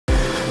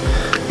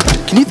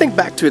Can you think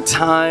back to a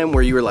time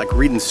where you were like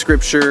reading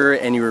scripture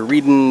and you were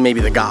reading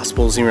maybe the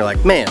Gospels and you were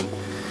like, man,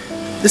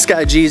 this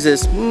guy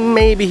Jesus,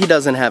 maybe he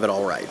doesn't have it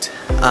all right.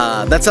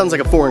 That sounds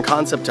like a foreign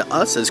concept to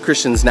us as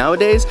Christians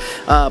nowadays,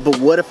 but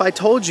what if I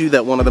told you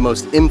that one of the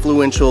most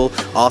influential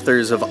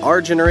authors of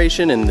our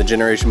generation and the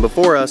generation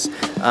before us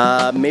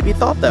maybe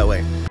thought that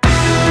way?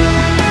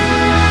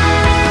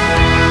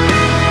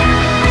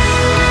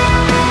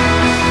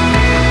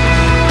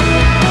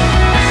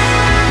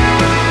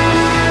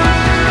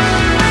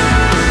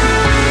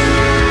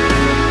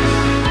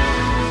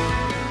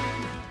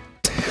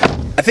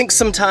 I think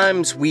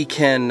sometimes we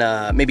can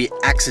maybe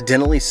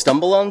accidentally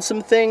stumble on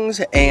some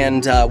things,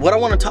 and what I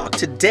want to talk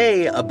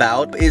today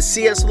about is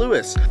C.S.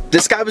 Lewis.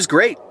 This guy was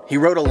great. He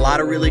wrote a lot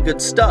of really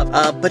good stuff,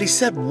 but he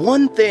said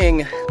one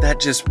thing that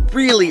just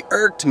really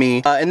irked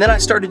me, and then I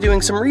started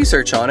doing some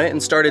research on it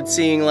and started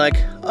seeing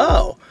like,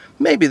 oh,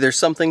 maybe there's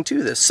something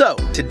to this. So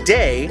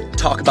today,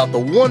 talk about the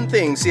one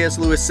thing C.S.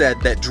 Lewis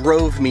said that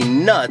drove me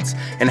nuts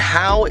and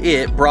how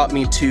it brought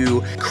me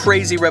to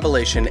crazy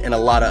revelation in a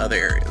lot of other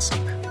areas.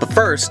 But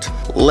first,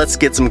 let's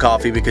get some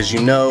coffee because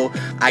you know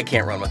I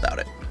can't run without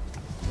it.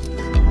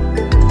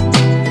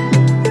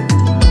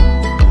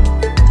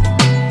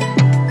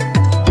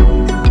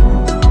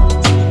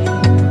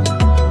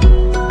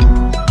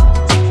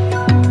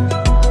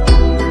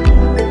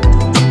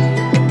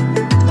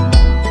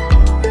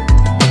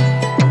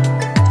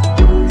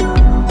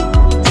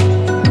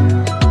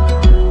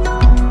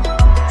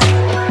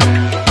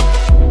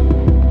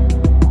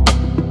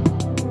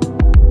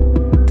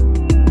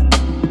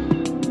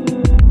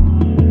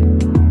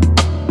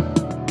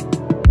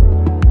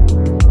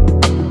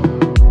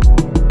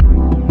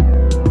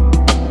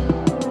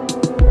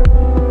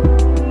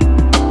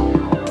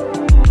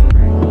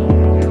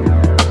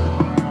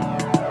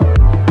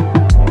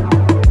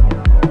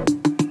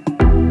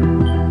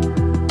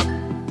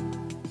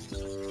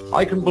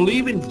 I can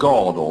believe in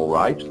God all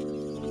right,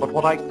 but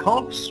what I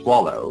can't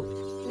swallow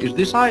is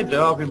this idea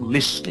of him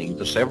listening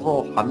to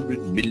several 100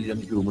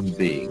 million human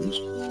beings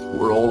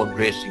who are all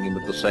addressing him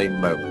at the same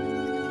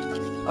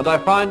moment. And I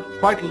find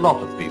quite a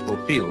lot of people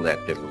feel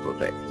that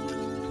difficulty.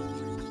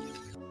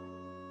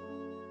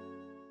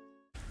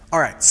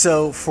 Alright,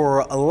 so for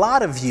a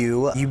lot of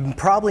you, you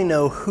probably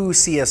know who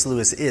C.S.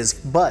 Lewis is,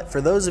 but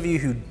for those of you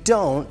who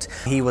don't,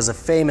 he was a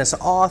famous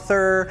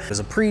author, he was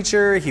a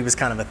preacher, he was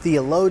kind of a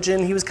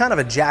theologian, he was kind of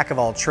a jack of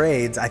all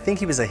trades. I think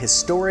he was a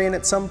historian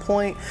at some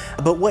point,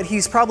 but what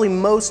he's probably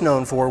most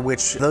known for,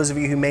 which those of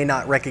you who may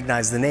not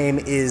recognize the name,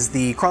 is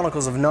the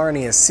Chronicles of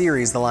Narnia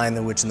series, The Lion,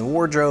 the Witch, and the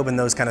Wardrobe, and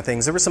those kind of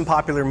things. There were some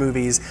popular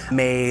movies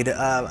made,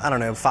 I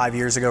don't know, 5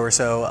 years ago or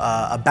so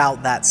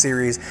about that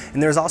series,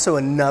 and there's also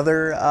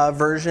another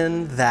version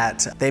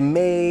that they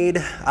made,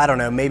 I don't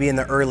know, maybe in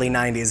the early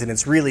 90s, and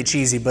it's really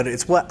cheesy, but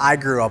it's what I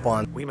grew up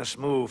on. We must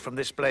move from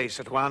this place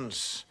at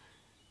once.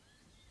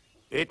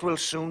 It will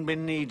soon be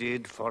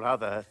needed for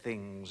other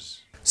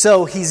things.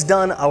 So he's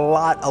done a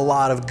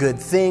lot of good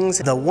things.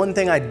 The one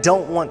thing I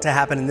don't want to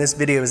happen in this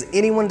video is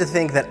anyone to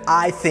think that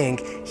I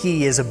think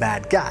he is a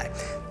bad guy.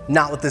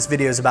 Not what this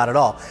video is about at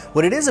all.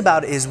 What it is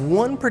about is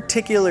one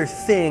particular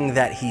thing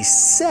that he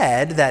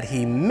said, that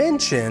he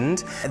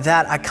mentioned,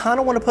 that I kind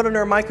of want to put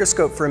under a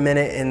microscope for a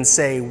minute and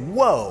say,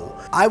 whoa,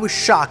 I was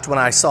shocked when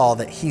I saw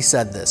that he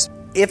said this.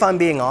 If I'm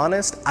being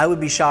honest, I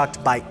would be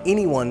shocked by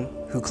anyone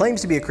who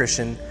claims to be a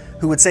Christian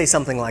who would say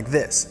something like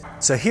this.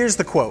 So here's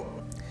the quote.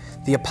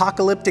 The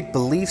apocalyptic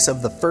beliefs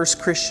of the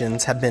first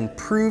Christians have been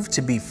proved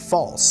to be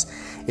false.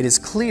 It is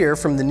clear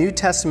from the New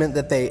Testament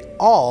that they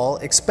all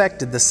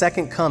expected the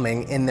second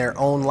coming in their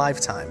own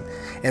lifetime.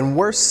 And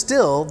worse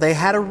still, they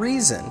had a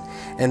reason,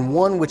 and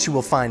one which you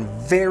will find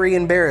very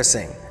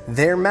embarrassing.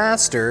 Their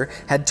master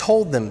had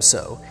told them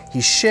so. He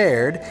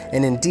shared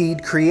and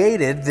indeed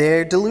created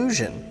their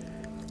delusion.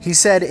 He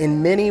said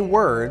in many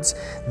words,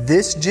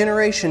 "This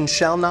generation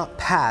shall not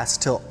pass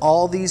till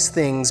all these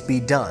things be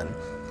done."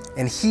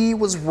 And he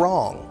was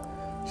wrong.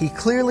 He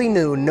clearly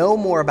knew no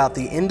more about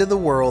the end of the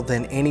world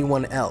than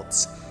anyone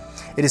else.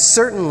 It is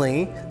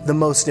certainly the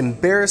most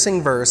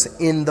embarrassing verse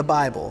in the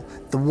Bible.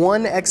 The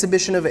one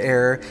exhibition of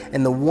error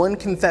and the one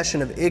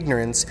confession of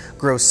ignorance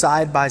grow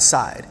side by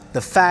side.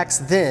 The facts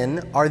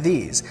then are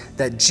these,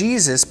 that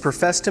Jesus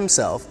professed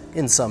himself,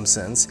 in some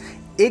sense,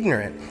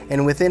 ignorant,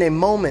 and within a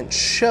moment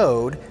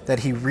showed that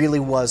he really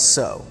was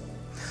so.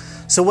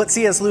 So what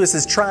C.S. Lewis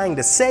is trying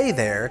to say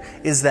there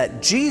is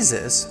that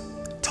Jesus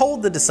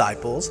told the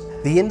disciples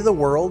the end of the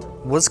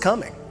world was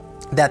coming,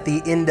 that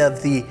the end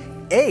of the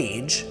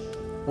age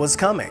was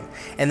coming,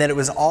 and that it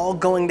was all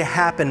going to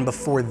happen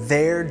before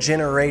their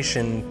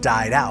generation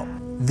died out.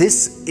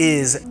 This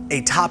is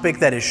a topic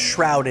that is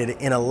shrouded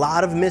in a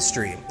lot of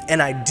mystery,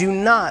 and I do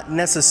not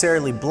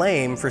necessarily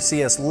blame for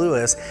C.S.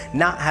 Lewis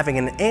not having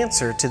an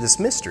answer to this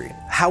mystery.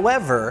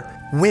 However,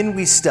 when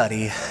we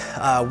study,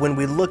 when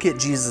we look at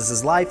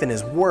Jesus' life and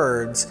his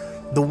words,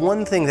 the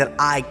one thing that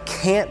I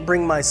can't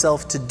bring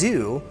myself to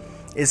do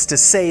is to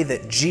say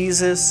that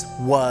Jesus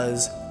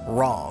was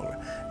wrong.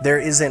 There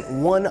isn't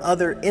one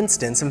other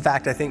instance. In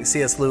fact, I think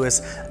C.S.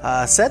 Lewis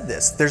said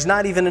this. There's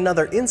not even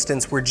another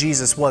instance where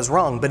Jesus was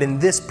wrong, but in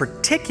this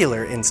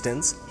particular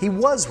instance, he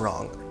was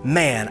wrong.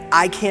 Man,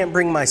 I can't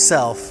bring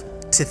myself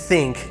to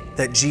think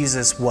that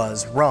Jesus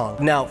was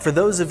wrong. Now, for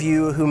those of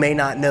you who may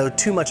not know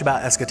too much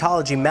about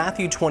eschatology,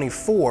 Matthew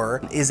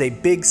 24 is a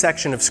big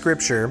section of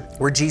scripture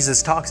where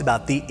Jesus talks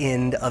about the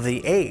end of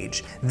the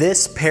age.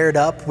 This, paired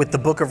up with the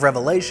book of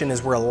Revelation,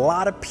 is where a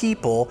lot of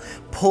people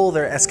pull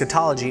their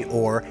eschatology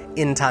or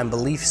end-time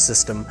belief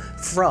system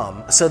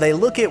from. So they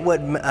look at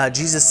what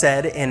Jesus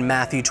said in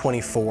Matthew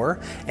 24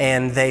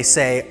 and they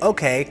say,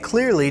 okay,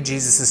 clearly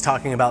Jesus is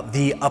talking about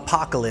the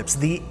apocalypse,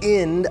 the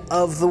end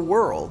of the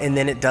world. And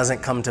then it doesn't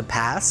come to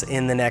pass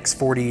in the next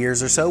 40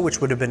 years or so, which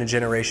would have been a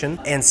generation.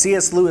 And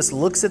C.S. Lewis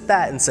looks at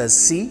that and says,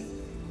 see,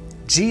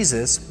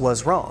 Jesus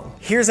was wrong.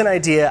 Here's an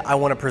idea I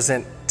want to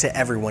present to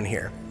everyone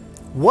here.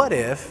 What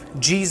if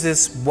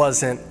Jesus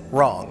wasn't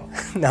wrong?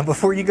 Now,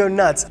 before you go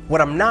nuts,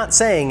 what I'm not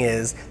saying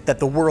is that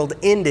the world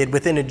ended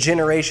within a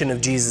generation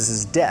of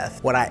Jesus'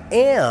 death. What I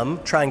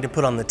am trying to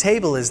put on the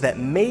table is that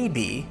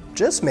maybe,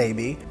 just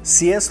maybe,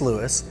 C.S.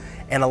 Lewis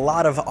and a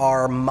lot of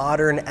our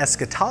modern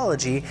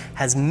eschatology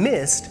has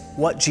missed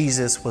what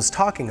Jesus was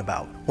talking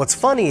about. What's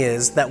funny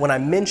is that when I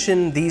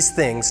mention these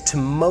things to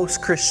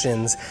most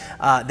Christians,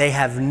 they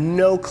have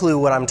no clue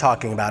what I'm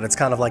talking about. It's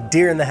kind of like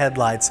deer in the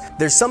headlights.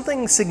 There's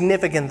something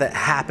significant that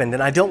happened,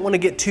 and I don't want to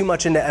get too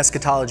much into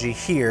eschatology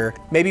here.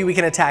 Maybe we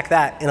can attack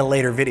that in a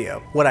later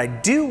video. What I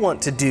do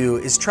want to do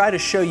is try to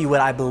show you what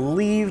I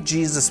believe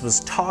Jesus was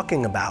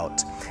talking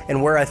about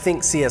and where I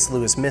think C.S.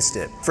 Lewis missed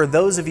it. For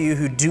those of you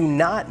who do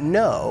not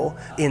know,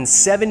 in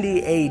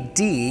 70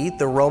 AD,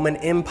 the Roman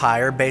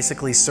Empire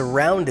basically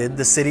surrounded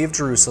the city of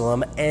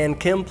Jerusalem and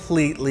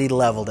completely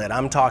leveled it.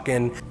 I'm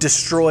talking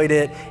destroyed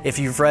it. If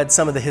you've read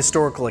some of the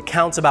historical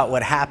accounts about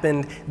what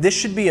happened, this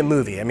should be a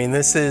movie. I mean,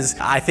 this is,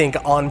 I think,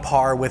 on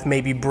par with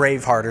maybe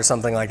Braveheart or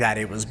something like that.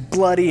 It was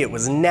bloody, it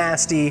was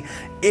nasty,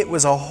 it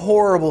was a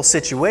horrible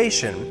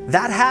situation.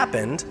 That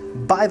happened,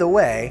 by the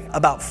way,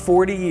 about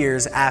 40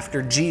 years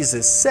after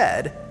Jesus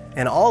said,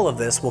 and all of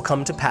this will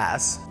come to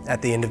pass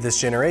at the end of this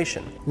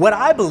generation. What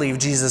I believe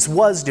Jesus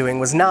was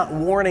doing was not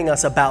warning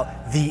us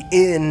about the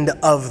end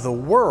of the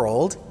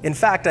world. In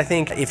fact, I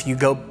think if you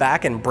go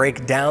back and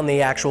break down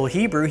the actual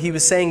Hebrew, he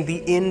was saying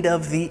the end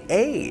of the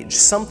age,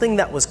 something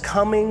that was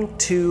coming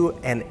to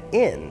an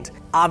end.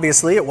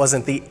 Obviously, it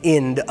wasn't the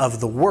end of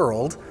the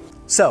world.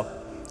 So,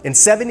 in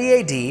 70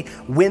 AD,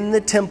 when the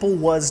temple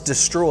was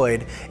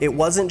destroyed, it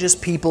wasn't just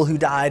people who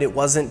died, it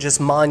wasn't just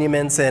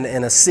monuments and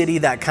a city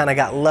that kind of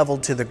got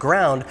leveled to the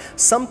ground.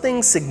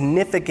 Something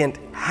significant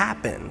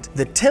happened.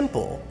 The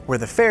temple, where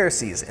the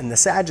Pharisees and the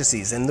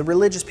Sadducees and the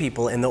religious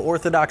people and the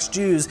Orthodox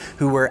Jews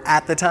who were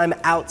at the time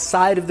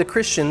outside of the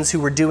Christians who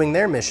were doing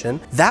their mission,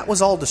 that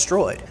was all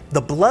destroyed.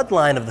 The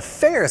bloodline of the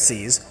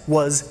Pharisees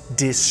was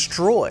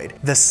destroyed.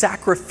 The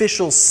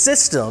sacrificial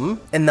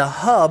system and the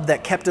hub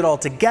that kept it all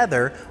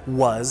together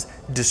was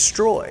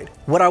destroyed.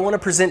 What I want to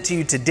present to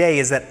you today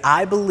is that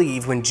I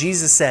believe when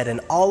Jesus said,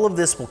 and all of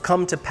this will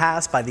come to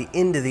pass by the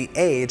end of the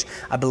age,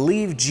 I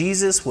believe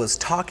Jesus was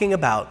talking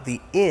about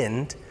the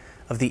end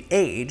of the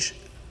age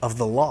of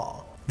the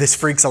law. This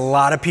freaks a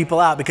lot of people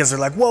out because they're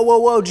like, whoa, whoa,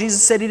 whoa,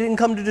 Jesus said he didn't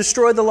come to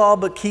destroy the law,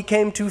 but he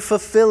came to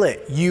fulfill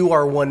it. You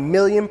are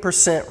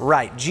 1,000,000%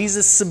 right.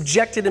 Jesus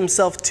subjected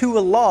himself to a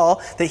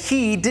law that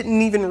he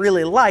didn't even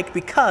really like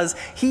because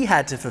he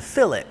had to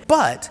fulfill it.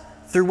 But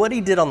through what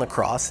he did on the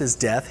cross, his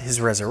death,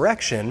 his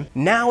resurrection,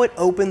 now it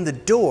opened the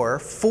door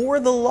for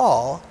the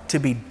law to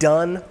be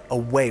done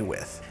away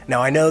with.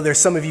 Now, I know there's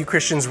some of you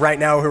Christians right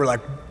now who are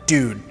like,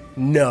 dude,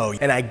 no.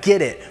 And I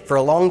get it. For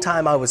a long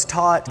time, I was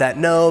taught that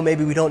no,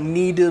 maybe we don't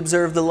need to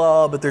observe the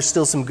law, but there's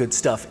still some good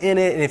stuff in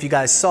it. And if you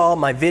guys saw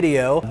my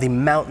video, The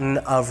Mountain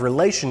of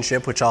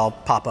Relationship, which I'll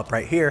pop up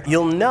right here,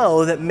 you'll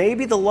know that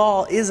maybe the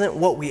law isn't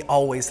what we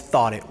always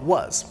thought it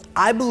was.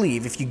 I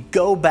believe if you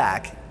go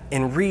back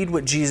and read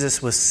what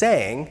Jesus was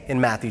saying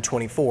in Matthew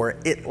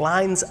 24, it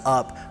lines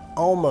up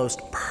almost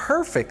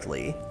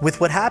perfectly with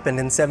what happened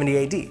in 70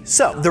 AD.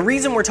 So the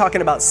reason we're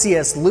talking about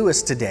C.S.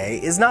 Lewis today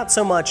is not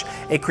so much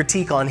a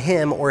critique on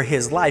him or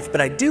his life,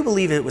 but I do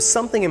believe it was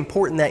something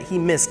important that he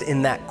missed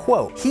in that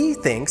quote. He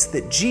thinks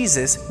that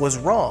Jesus was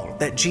wrong,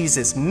 that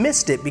Jesus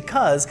missed it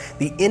because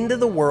the end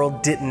of the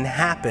world didn't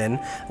happen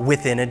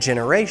within a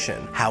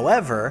generation.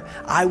 However,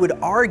 I would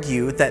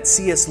argue that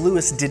C.S.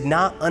 Lewis did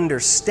not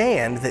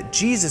understand that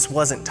Jesus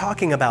wasn't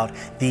talking about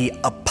the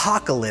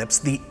apocalypse,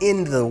 the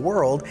end of the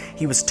world.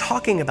 He was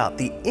talking about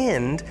the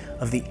end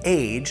of the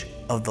age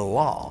of the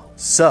law.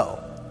 So,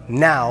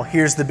 now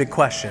here's the big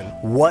question.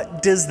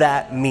 What does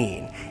that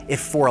mean? If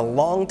for a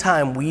long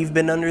time we've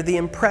been under the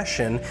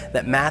impression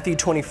that Matthew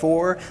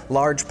 24,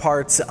 large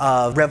parts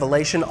of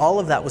Revelation, all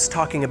of that was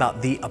talking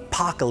about the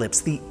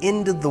apocalypse, the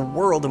end of the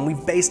world, and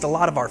we've based a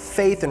lot of our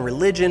faith and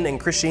religion and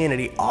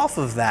Christianity off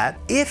of that,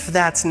 if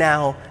that's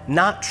now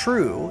not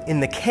true in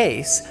the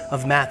case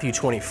of Matthew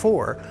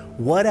 24,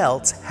 what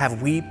else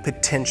have we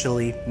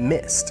potentially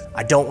missed?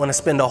 I don't want to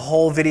spend a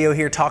whole video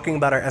here talking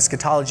about our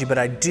eschatology, but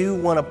I do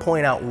want to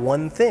point out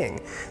one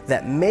thing,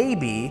 that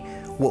maybe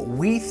what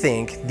we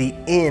think the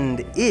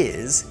end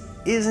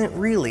isn't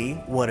really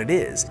what it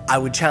is. I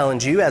would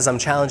challenge you, as I'm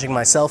challenging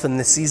myself in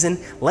this season,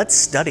 let's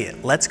study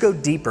it. Let's go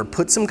deeper.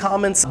 Put some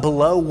comments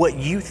below what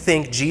you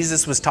think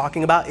Jesus was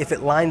talking about. If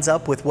it lines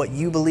up with what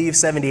you believe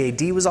 70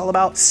 AD was all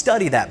about,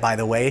 study that, by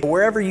the way.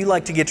 Wherever you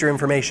like to get your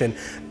information,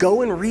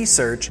 go and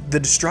research the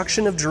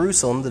destruction of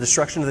Jerusalem, the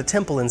destruction of the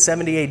temple in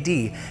 70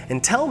 AD,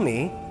 and tell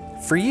me,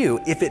 for you,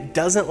 if it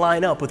doesn't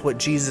line up with what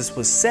Jesus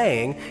was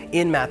saying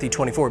in Matthew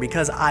 24,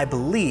 because I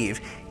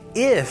believe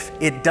if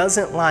it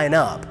doesn't line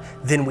up,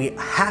 then we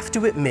have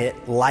to admit,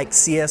 like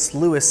C.S.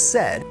 Lewis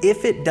said,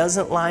 if it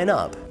doesn't line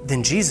up,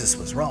 then Jesus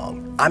was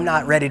wrong. I'm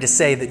not ready to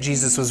say that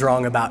Jesus was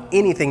wrong about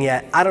anything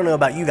yet. I don't know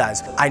about you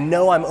guys. I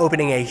know I'm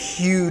opening a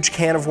huge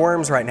can of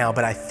worms right now,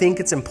 but I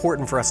think it's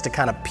important for us to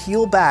kind of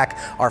peel back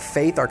our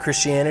faith, our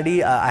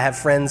Christianity. I have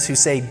friends who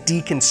say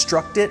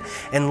deconstruct it,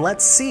 and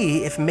let's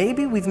see if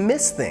maybe we've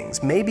missed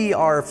things. Maybe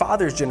our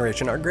father's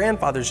generation, our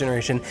grandfather's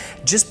generation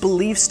just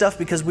believed stuff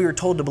because we were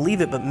told to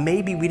believe it, but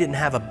maybe we didn't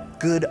have a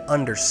good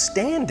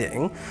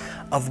understanding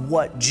of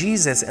what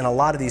Jesus and a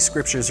lot of these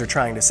scriptures are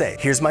trying to say.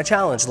 Here's my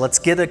challenge. Let's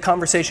get a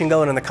conversation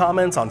going in the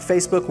comments, on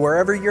Facebook,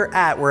 wherever you're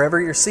at, wherever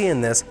you're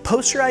seeing this.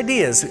 Post your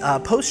ideas,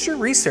 post your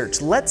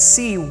research. Let's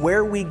see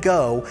where we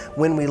go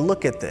when we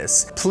look at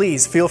this.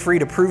 Please feel free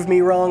to prove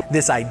me wrong,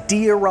 this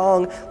idea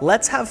wrong.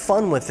 Let's have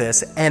fun with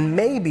this, and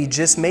maybe,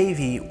 just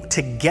maybe,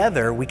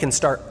 together we can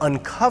start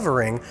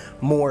uncovering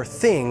more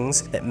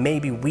things that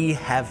maybe we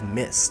have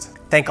missed.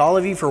 Thank all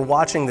of you for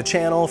watching the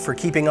channel, for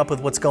keeping up with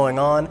what's going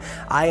on.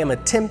 I am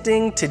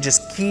attempting to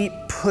just keep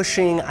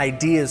pushing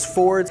ideas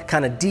forward,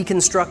 kind of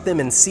deconstruct them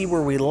and see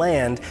where we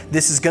land.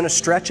 This is gonna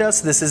stretch us.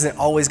 This isn't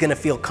always gonna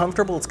feel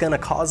comfortable. It's gonna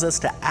cause us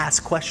to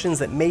ask questions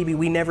that maybe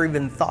we never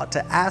even thought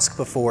to ask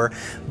before,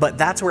 but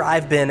that's where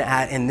I've been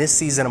at in this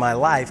season of my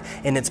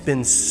life, and it's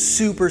been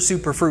super,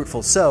 super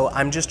fruitful. So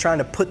I'm just trying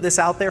to put this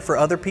out there for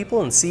other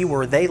people and see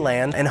where they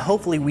land, and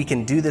hopefully we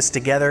can do this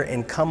together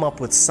and come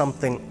up with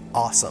something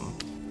awesome.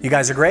 You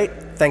guys are great.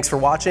 Thanks for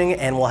watching,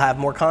 and we'll have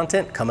more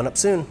content coming up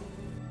soon.